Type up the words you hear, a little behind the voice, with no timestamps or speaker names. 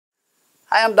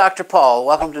Hi, I'm Dr. Paul.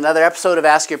 Welcome to another episode of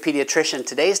Ask Your Pediatrician.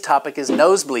 Today's topic is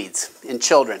nosebleeds in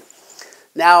children.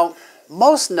 Now,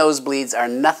 most nosebleeds are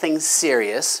nothing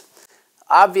serious.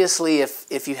 Obviously,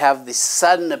 if you have the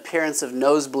sudden appearance of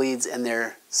nosebleeds and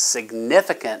they're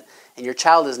significant, and your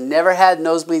child has never had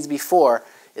nosebleeds before,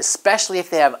 especially if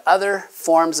they have other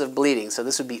forms of bleeding. So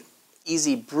this would be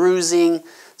easy bruising,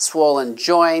 swollen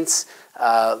joints,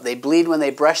 they bleed when they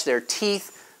brush their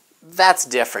teeth. That's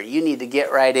different. You need to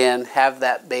get right in, have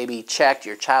that baby checked,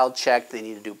 your child checked, they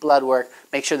need to do blood work,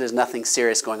 make sure there's nothing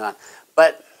serious going on.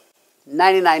 But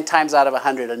 99 times out of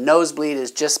 100, a nosebleed is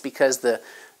just because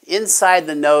inside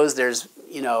the nose there's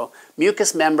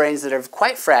mucous membranes that are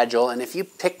quite fragile, and if you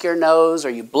pick your nose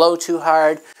or you blow too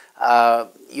hard,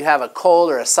 you have a cold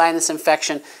or a sinus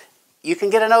infection, you can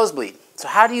get a nosebleed. So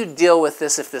how do you deal with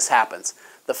this if this happens?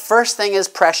 The first thing is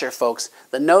pressure, folks.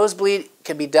 The nosebleed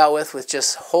can be dealt with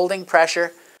just holding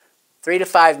pressure 3 to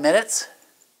 5 minutes.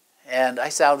 And I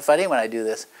sound funny when I do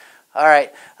this. All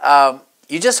right.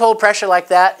 You just hold pressure like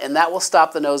that, and that will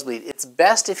stop the nosebleed. It's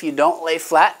best if you don't lay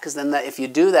flat, because then if you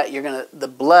do that, the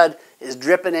blood is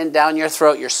dripping in down your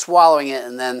throat. You're swallowing it,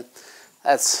 and then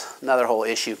that's another whole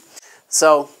issue.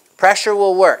 So pressure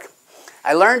will work.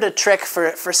 I learned a trick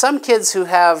for some kids who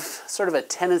have sort of a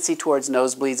tendency towards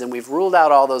nosebleeds, and we've ruled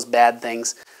out all those bad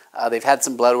things. They've had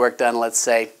some blood work done, let's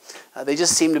say. They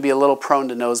just seem to be a little prone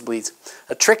to nosebleeds.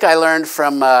 A trick I learned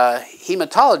from a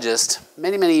hematologist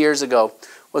many, many years ago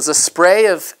was a spray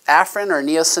of Afrin or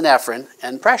neosynephrine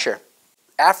and pressure.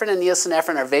 Afrin and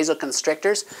neosynephrine are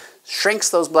vasoconstrictors, shrinks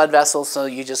those blood vessels, so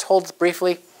you just hold it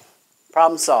briefly,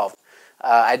 problem solved.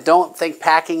 I don't think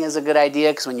packing is a good idea,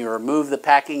 because when you remove the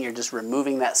packing, you're just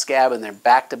removing that scab and they're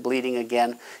back to bleeding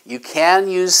again. You can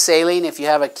use saline if you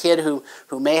have a kid who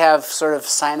may have sort of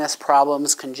sinus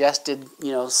problems, congested,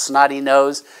 snotty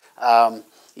nose.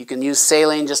 You can use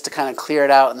saline just to kind of clear it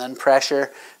out, and then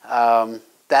pressure.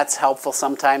 That's helpful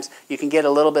sometimes. You can get a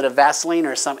little bit of Vaseline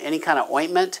or any kind of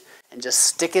ointment and just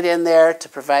stick it in there to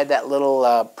provide that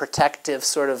little protective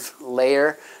sort of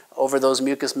layer over those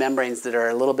mucous membranes that are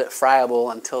a little bit friable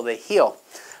until they heal.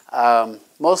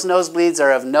 Most nosebleeds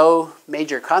are of no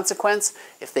major consequence.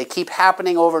 If they keep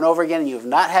happening over and over again and you have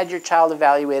not had your child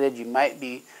evaluated, you might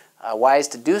be wise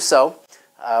to do so.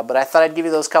 But I thought I'd give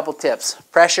you those couple tips.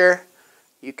 Pressure,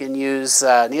 you can use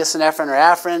neosynephrine or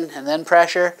Afrin and then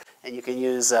pressure, and you can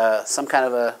use some kind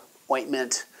of a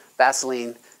ointment,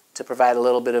 Vaseline, to provide a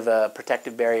little bit of a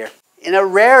protective barrier. In a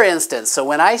rare instance, so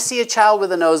when I see a child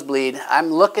with a nosebleed,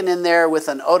 I'm looking in there with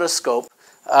an otoscope.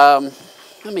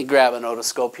 Let me grab an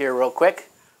otoscope here real quick.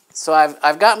 So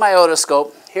I've got my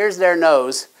otoscope. Here's their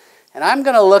nose. And I'm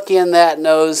going to look in that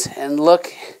nose and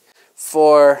look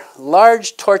for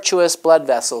large tortuous blood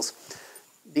vessels.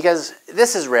 Because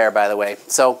this is rare, by the way.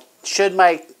 So should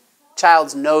my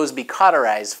child's nose be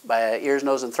cauterized by an ears,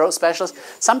 nose, and throat specialist?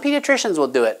 Some pediatricians will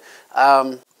do it.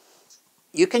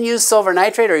 You can use silver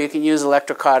nitrate or you can use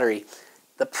electrocautery.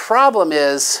 The problem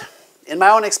is, in my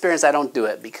own experience, I don't do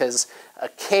it because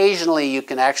occasionally you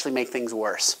can actually make things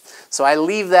worse. So I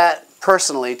leave that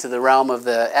personally to the realm of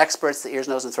the experts, the ears,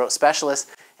 nose, and throat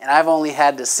specialists, and I've only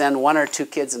had to send 1 or 2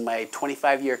 kids in my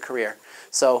 25-year career.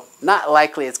 So not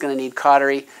likely it's going to need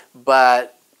cautery,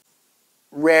 but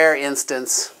rare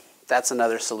instance, that's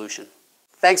another solution.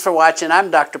 Thanks for watching.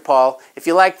 I'm Dr. Paul. If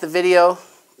you liked the video,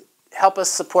 help us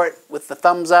support with the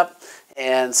thumbs up,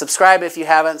 and subscribe if you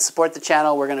haven't. Support the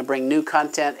channel. We're going to bring new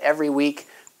content every week.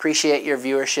 Appreciate your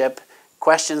viewership.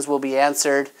 Questions will be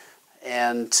answered.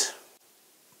 And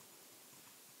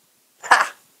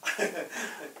ha!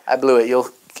 I blew it. You'll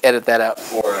edit that out.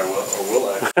 Or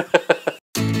will I?